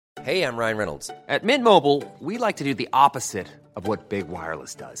Hey, I'm Ryan Reynolds. At Mint Mobile, we like to do the opposite of what Big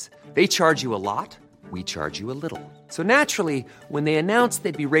Wireless does. They charge you a lot, we charge you a little. So naturally, when they announced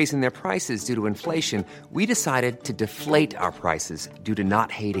they'd be raising their prices due to inflation, we decided to deflate our prices due to not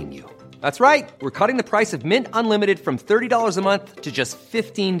hating you. That's right. We're cutting the price of Mint Unlimited from $30 a month to just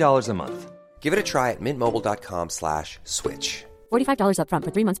 $15 a month. Give it a try at mintmobile.com/switch. $45 up front for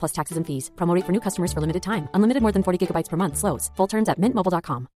 3 months plus taxes and fees. Promo rate for new customers for limited time. Unlimited more than 40 gigabytes per month. Slows full terms at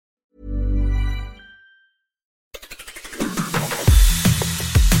mintmobile.com.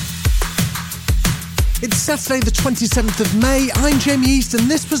 It's Saturday the 27th of May, I'm Jamie East, and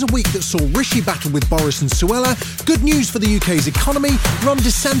this was a week that saw Rishi battle with Boris and Suella, good news for the UK's economy, Ron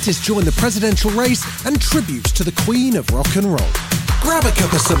DeSantis join the presidential race, and tributes to the Queen of Rock and Roll. Grab a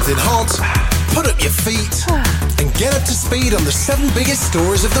cup of something hot, put up your feet, and get up to speed on the 7 biggest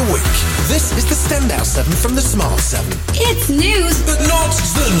stories of the week. This is the Standout 7 from the Smart 7. It's news, But not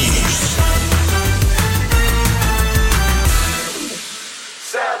the news.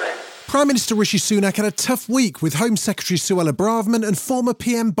 Prime Minister Rishi Sunak had a tough week with Home Secretary Suella Braverman and former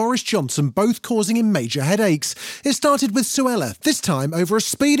PM Boris Johnson both causing him major headaches. It started with Suella, this time over a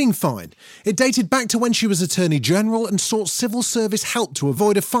speeding fine. It dated back to when she was Attorney General and sought civil service help to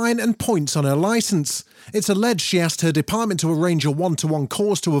avoid a fine and points on her licence. It's alleged she asked her department to arrange a one-to-one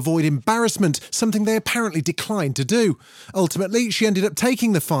course to avoid embarrassment, something they apparently declined to do. Ultimately, she ended up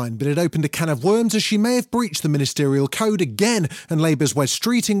taking the fine, but it opened a can of worms as she may have breached the ministerial code again, and Labour's Wes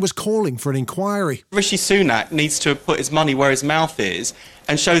Streeting was calling for an inquiry. Rishi Sunak needs to put his money where his mouth is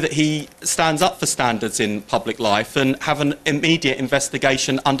and show that he stands up for standards in public life and have an immediate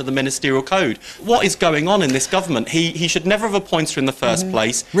investigation under the ministerial code. What is going on in this government? He should never have appointed her in the first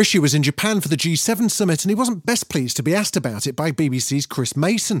place. Rishi was in Japan for the G7 summit and he wasn't best pleased to be asked about it by BBC's Chris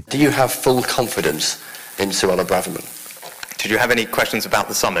Mason. Do you have full confidence in Suella Braverman? Did you have any questions about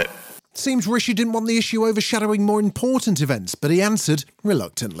the summit? Seems Rishi didn't want the issue overshadowing more important events, but he answered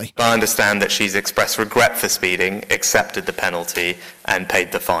reluctantly. I understand that she's expressed regret for speeding, accepted the penalty and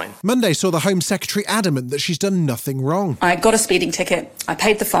paid the fine. Monday saw the Home Secretary adamant that she's done nothing wrong. I got a speeding ticket, I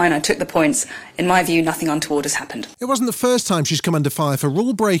paid the fine, I took the points. In my view, nothing untoward has happened. It wasn't the first time she's come under fire for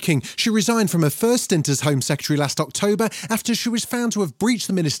rule breaking. She resigned from her first stint as Home Secretary last October after she was found to have breached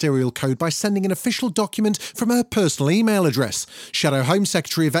the ministerial code by sending an official document from her personal email address. Shadow Home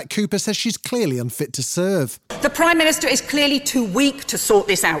Secretary Yvette Cooper says she's clearly unfit to serve. The Prime Minister is clearly too weak to sort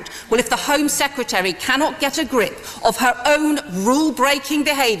this out. Well, if the Home Secretary cannot get a grip of her own rule-breaking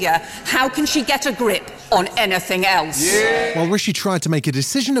behaviour, how can she get a grip on anything else? Yeah. While Rishi tried to make a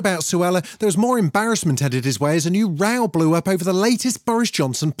decision about Suella, there was more embarrassment headed his way as a new row blew up over the latest Boris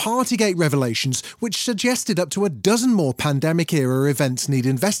Johnson Partygate revelations, which suggested up to a dozen more pandemic-era events need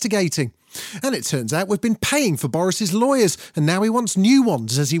investigating. And it turns out we've been paying for Boris's lawyers, and now he wants new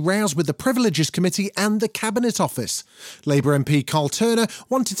ones as he rows with the Privileges Committee and the Cabinet Office. Labour MP Carl Turner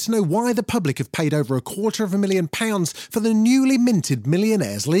wanted to know why the public have paid over £250,000 for the newly minted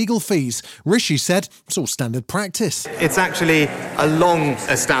millionaire's legal fees. Rishi said it's all standard practice. It's actually a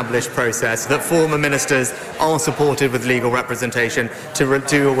long-established process that former ministers are supported with legal representation to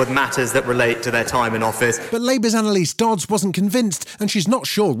deal with matters that relate to their time in office. But Labour's Annalise Dodds wasn't convinced, and she's not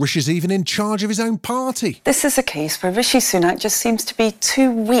sure Rishi's even in charge of his own party. This is a case where Rishi Sunak just seems to be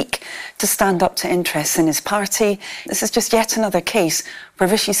too weak to stand up to interests in his party. This is just yet another case where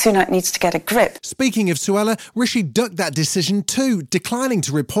Rishi Sunak needs to get a grip. Speaking of Suella, Rishi ducked that decision too, declining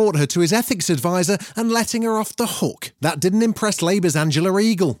to report her to his ethics advisor and letting her off the hook. That didn't impress Labour's Angela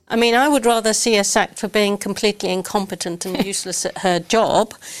Eagle. I mean, I would rather see her sacked for being completely incompetent and useless at her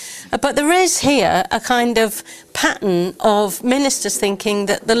job. But there is here a kind of pattern of ministers thinking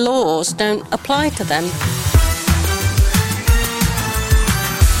that the laws don't apply to them.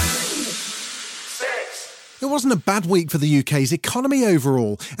 It wasn't a bad week for the UK's economy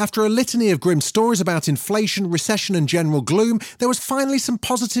overall. After a litany of grim stories about inflation, recession and general gloom, there was finally some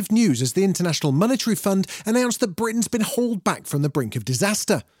positive news as the International Monetary Fund announced that Britain's been hauled back from the brink of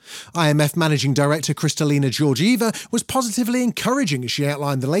disaster. IMF Managing Director Kristalina Georgieva was positively encouraging as she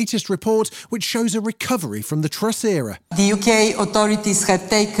outlined the latest report, which shows a recovery from the Truss era. The UK authorities have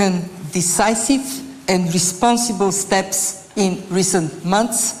taken decisive and responsible steps in recent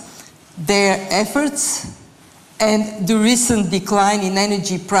months. Their efforts and the recent decline in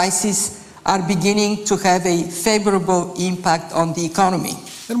energy prices are beginning to have a favourable impact on the economy.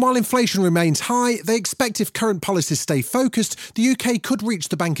 And while inflation remains high, they expect if current policies stay focused, the UK could reach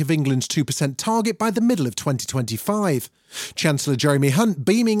the Bank of England's 2% target by the middle of 2025. Chancellor Jeremy Hunt,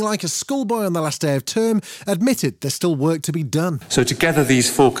 beaming like a schoolboy on the last day of term, admitted there's still work to be done. So together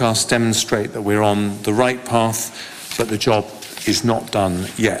these forecasts demonstrate that we're on the right path, but the job is not done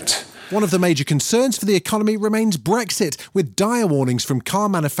yet. One of the major concerns for the economy remains Brexit, with dire warnings from car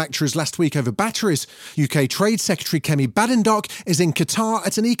manufacturers last week over batteries. UK Trade Secretary Kemi Badenoch is in Qatar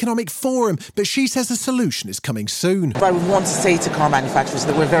at an economic forum, but she says a solution is coming soon. I would want to say to car manufacturers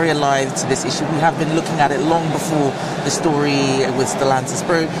that we're very alive to this issue. We have been looking at it long before the story with Stellantis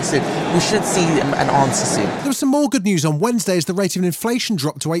broke, so we should see an answer soon. There was some more good news on Wednesday as the rate of inflation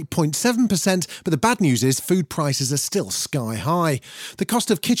dropped to 8.7%, but the bad news is food prices are still sky high. The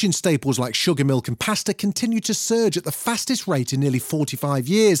cost of kitchen staples like sugar, milk and pasta continue to surge at the fastest rate in nearly 45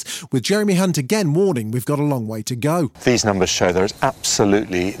 years, with Jeremy Hunt again warning we've got a long way to go. These numbers show there is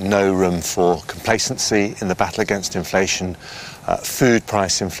absolutely no room for complacency in the battle against inflation. Food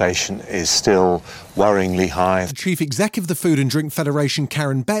price inflation is still worryingly high. The Chief Executive of the Food and Drink Federation,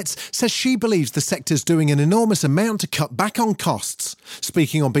 Karen Betts, says she believes the sector's doing an enormous amount to cut back on costs.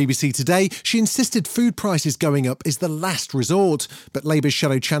 Speaking on BBC Today, she insisted food prices going up is the last resort. But Labour's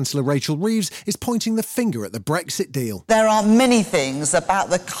Shadow Chancellor Rachel Reeves is pointing the finger at the Brexit deal. There are many things about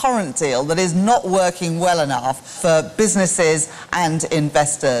the current deal that is not working well enough for businesses and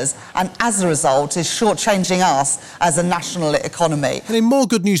investors, and as a result is shortchanging us as a national economy. And in more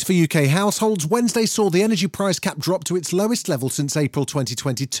good news for UK households, Wednesday saw the energy price cap drop to its lowest level since April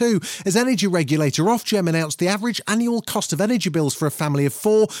 2022, as energy regulator Ofgem announced the average annual cost of energy bills for a family of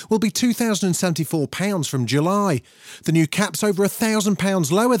four will be £2,074 from July. The new cap's over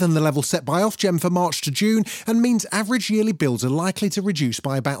 £1,000 lower than the level set by Ofgem for March to June and means average yearly bills are likely to reduce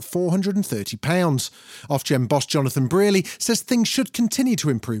by about £430. Ofgem boss Jonathan Brearley says things should continue to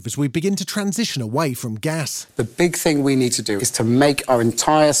improve as we begin to transition away from gas. The big thing we need to do is to make our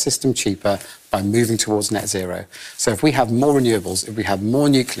entire system cheaper by moving towards net zero. So if we have more renewables, if we have more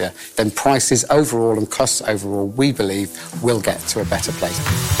nuclear, then prices overall and costs overall, we believe, will get to a better place.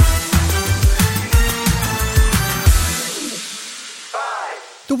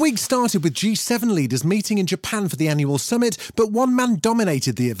 The week started with G7 leaders meeting in Japan for the annual summit, but one man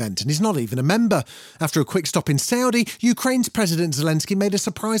dominated the event and is not even a member. After a quick stop in Saudi, Ukraine's President Zelensky made a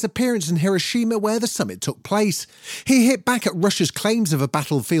surprise appearance in Hiroshima where the summit took place. He hit back at Russia's claims of a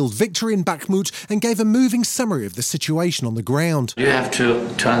battlefield victory in Bakhmut and gave a moving summary of the situation on the ground. You have to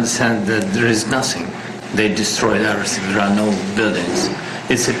understand that there is nothing. They destroyed everything. There are no buildings.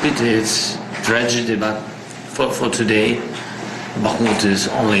 It's a pity, it's tragedy, but for today, Bakhmut is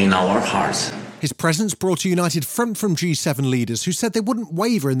only in our hearts. His presence brought a united front from G7 leaders who said they wouldn't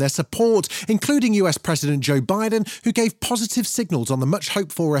waver in their support, including US President Joe Biden, who gave positive signals on the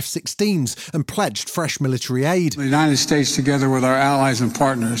much-hoped-for F-16s and pledged fresh military aid. The United States, together with our allies and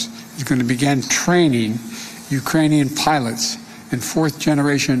partners, is going to begin training Ukrainian pilots in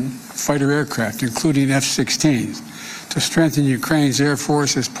fourth-generation fighter aircraft, including F-16s, to strengthen Ukraine's Air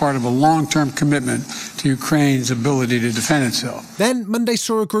Force as part of a long-term commitment to Ukraine's ability to defend itself. Then, Monday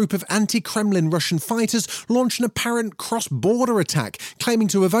saw a group of anti-Kremlin Russian fighters launch an apparent cross-border attack, claiming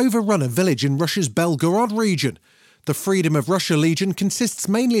to have overrun a village in Russia's Belgorod region. The Freedom of Russia Legion consists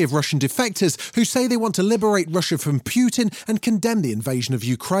mainly of Russian defectors who say they want to liberate Russia from Putin and condemn the invasion of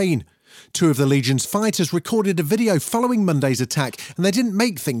Ukraine. Two of the Legion's fighters recorded a video following Monday's attack, and they didn't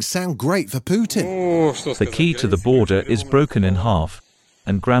make things sound great for Putin. The key to the border is broken in half,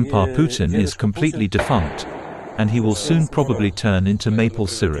 and Grandpa Putin is completely defunct, and he will soon probably turn into maple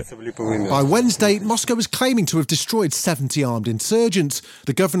syrup. By Wednesday, Moscow was claiming to have destroyed 70 armed insurgents.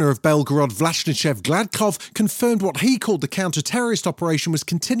 The governor of Belgorod, Vlachnichev Gladkov, confirmed what he called the counter-terrorist operation was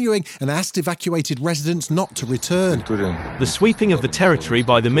continuing and asked evacuated residents not to return. The sweeping of the territory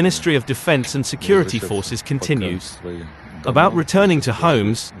by the Ministry of Defence and Security Forces continues. About returning to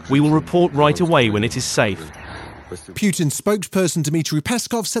homes, we will report right away when it is safe. Putin's spokesperson Dmitry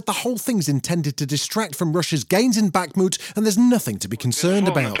Peskov said the whole thing's intended to distract from Russia's gains in Bakhmut and there's nothing to be concerned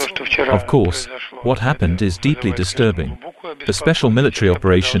about. Of course, what happened is deeply disturbing. The special military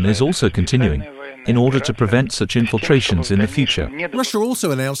operation is also continuing in order to prevent such infiltrations in the future. Russia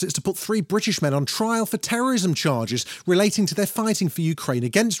also announced it's to put 3 British men on trial for terrorism charges relating to their fighting for Ukraine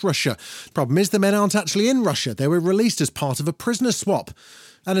against Russia. Problem is the men aren't actually in Russia. They were released as part of a prisoner swap.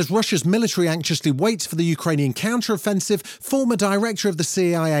 And as Russia's military anxiously waits for the Ukrainian counter-offensive, former director of the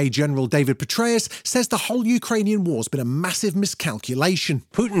CIA, General David Petraeus, says the whole Ukrainian war's been a massive miscalculation.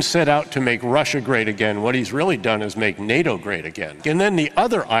 Putin set out to make Russia great again. What he's really done is make NATO great again. And then the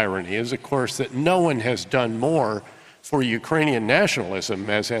other irony is, of course, that no one has done more for Ukrainian nationalism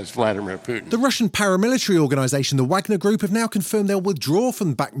as has Vladimir Putin. The Russian paramilitary organisation, the Wagner Group, have now confirmed they'll withdraw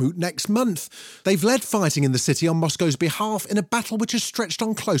from Bakhmut next month. They've led fighting in the city on Moscow's behalf in a battle which has stretched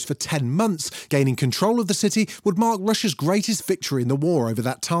on close for 10 months. Gaining control of the city would mark Russia's greatest victory in the war over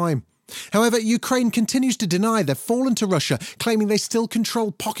that time. However, Ukraine continues to deny they've fallen to Russia, claiming they still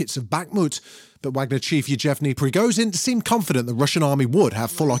control pockets of Bakhmut. But Wagner chief Yevgeny Prigozhin seemed confident the Russian army would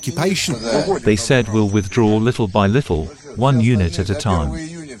have full occupation. They said we'll withdraw little by little, one unit at a time.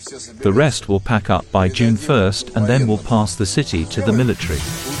 The rest will pack up by June 1st and then we'll pass the city to the military.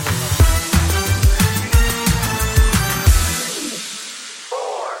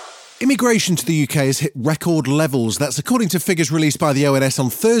 Immigration to the UK has hit record levels. That's according to figures released by the ONS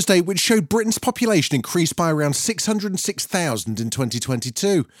on Thursday, which showed Britain's population increased by around 606,000 in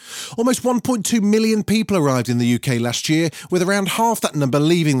 2022. Almost 1.2 million people arrived in the UK last year, with around half that number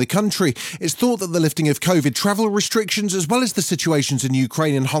leaving the country. It's thought that the lifting of COVID travel restrictions, as well as the situations in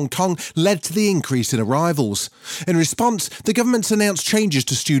Ukraine and Hong Kong, led to the increase in arrivals. In response, the government's announced changes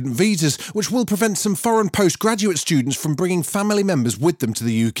to student visas, which will prevent some foreign postgraduate students from bringing family members with them to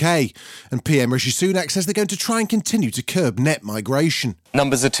the UK. And PM Rishi Sunak says they're going to try and continue to curb net migration.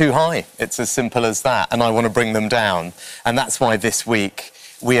 Numbers are too high. It's as simple as that, and I want to bring them down. And that's why this week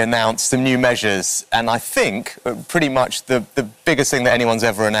we announced some new measures, and I think pretty much the biggest thing that anyone's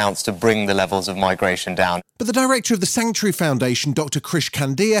ever announced to bring the levels of migration down. But the director of the Sanctuary Foundation, Dr Krish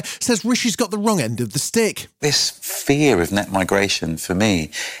Kandia, says Rishi's got the wrong end of the stick. This fear of net migration, for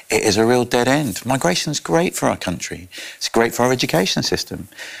me, it is a real dead end. Migration's great for our country. It's great for our education system.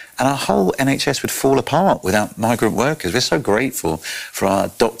 And our whole NHS would fall apart without migrant workers. We're so grateful for our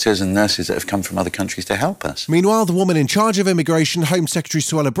doctors and nurses that have come from other countries to help us. Meanwhile, the woman in charge of immigration, Home Secretary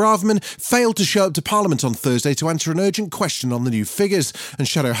Suella Braverman, failed to show up to Parliament on Thursday to answer an urgent question on the new figures. And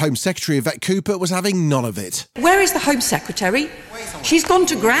Shadow Home Secretary Yvette Cooper was having none of it. Where is the Home Secretary? She's gone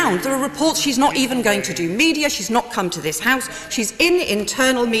to ground. There are reports she's not even going to do media. She's not come to this House. She's in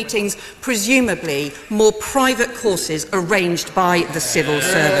internal meetings, presumably more private courses arranged by the civil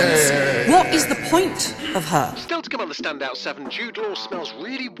servants. What is the point of her? Still to come on the Standout 7, Jude Law smells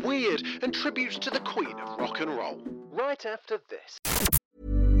really weird and tributes to the Queen of Rock and Roll. Right after this.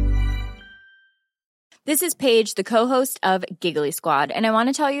 This is Paige, the co-host of Giggly Squad, and I want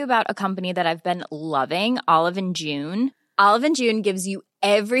to tell you about a company that I've been loving, Olive & June. Olive & June gives you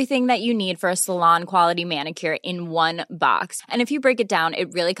everything that you need for a salon-quality manicure in one box. And if you break it down,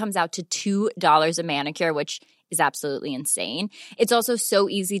 it really comes out to $2 a manicure, which is absolutely insane. It's also so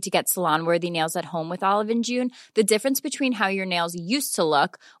easy to get salon-worthy nails at home with Olive & June. The difference between how your nails used to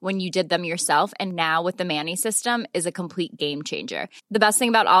look when you did them yourself and now with the Mani system is a complete game changer. The best thing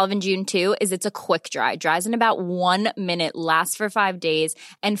about Olive & June, too, is it's a quick dry. Dries in about 1 minute, lasts for 5 days,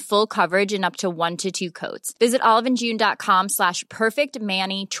 and full coverage in up to 1 to 2 coats. Visit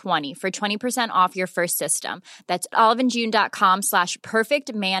oliveandjune.com/perfectmani20 for 20% off your first system. That's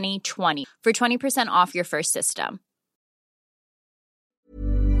oliveandjune.com/perfectmani20 for 20% off your first system.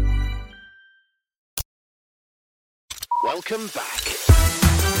 Welcome back.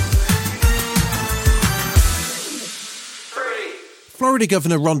 Florida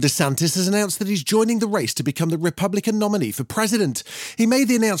Governor Ron DeSantis has announced that he's joining the race to become the Republican nominee for president. He made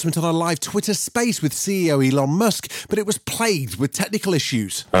the announcement on a live Twitter space with CEO Elon Musk, but it was plagued with technical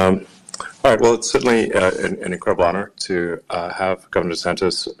issues. All right, well, it's certainly an incredible honor to have Governor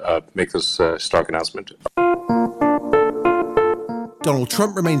DeSantis make this stark announcement. Donald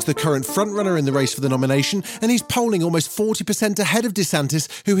Trump remains the current frontrunner in the race for the nomination, and he's polling almost 40% ahead of DeSantis,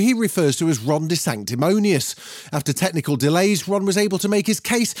 who he refers to as Ron DeSanctimonious. After technical delays, Ron was able to make his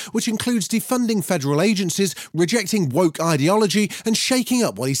case, which includes defunding federal agencies, rejecting woke ideology, and shaking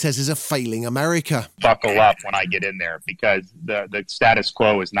up what he says is a failing America. Buckle up when I get in there, because the status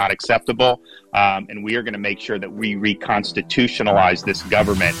quo is not acceptable, and we are going to make sure that we reconstitutionalize this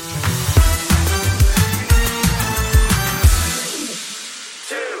government.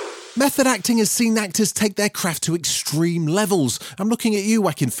 Method acting has seen actors take their craft to extreme levels. I'm looking at you,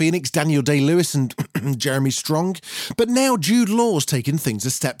 Joaquin Phoenix, Daniel Day-Lewis and Jeremy Strong. But now Jude Law's taken things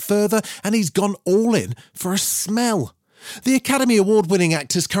a step further and he's gone all in for a smell. The Academy Award-winning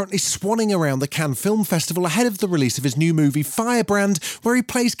actor's currently swanning around the Cannes Film Festival ahead of the release of his new movie Firebrand, where he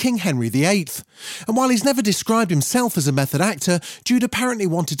plays King Henry VIII. And while he's never described himself as a method actor, Jude apparently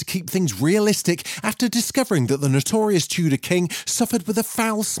wanted to keep things realistic after discovering that the notorious Tudor king suffered with a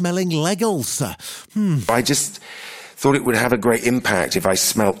foul-smelling leg ulcer. I just thought it would have a great impact if I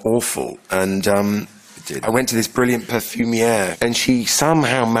smelled awful, and I went to this brilliant perfumier, and she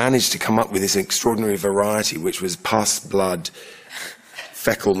somehow managed to come up with this extraordinary variety, which was pus, blood,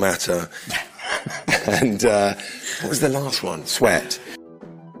 fecal matter, and what was the last one? Sweat.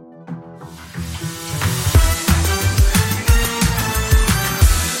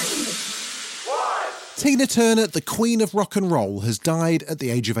 Tina Turner, the Queen of Rock and Roll, has died at the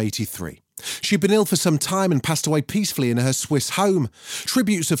age of 83. She'd been ill for some time and passed away peacefully in her Swiss home.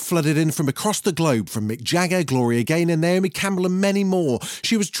 Tributes have flooded in from across the globe, from Mick Jagger, Gloria Gaynor, Naomi Campbell and many more.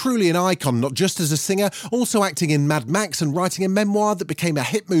 She was truly an icon, not just as a singer, also acting in Mad Max and writing a memoir that became a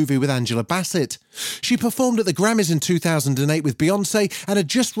hit movie with Angela Bassett. She performed at the Grammys in 2008 with Beyoncé and had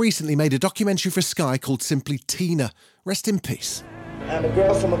just recently made a documentary for Sky called Simply Tina. Rest in peace. I'm a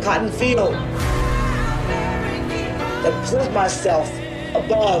girl from a cotton field that put myself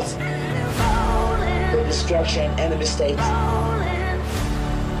above the destruction and the mistakes.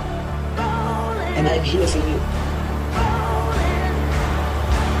 And I'm here for you.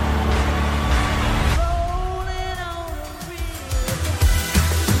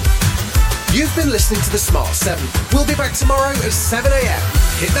 You've been listening to The Smart 7. We'll be back tomorrow at 7 a.m.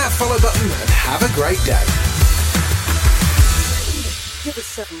 Hit that follow button and have a great day. Give us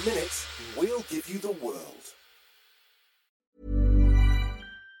 7 minutes and we'll give you the world.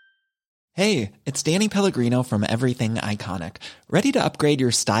 Hey, it's Danny Pellegrino from Everything Iconic. Ready to upgrade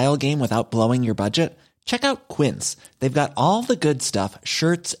your style game without blowing your budget? Check out Quince. They've got all the good stuff,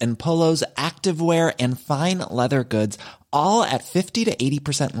 shirts and polos, activewear, and fine leather goods, all at 50 to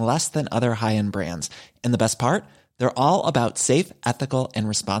 80% less than other high-end brands. And the best part? They're all about safe, ethical, and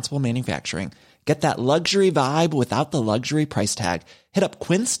responsible manufacturing. Get that luxury vibe without the luxury price tag. Hit up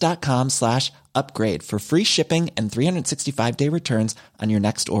quince.com/upgrade for free shipping and 365-day returns on your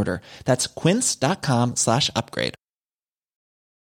next order. That's quince.com/upgrade.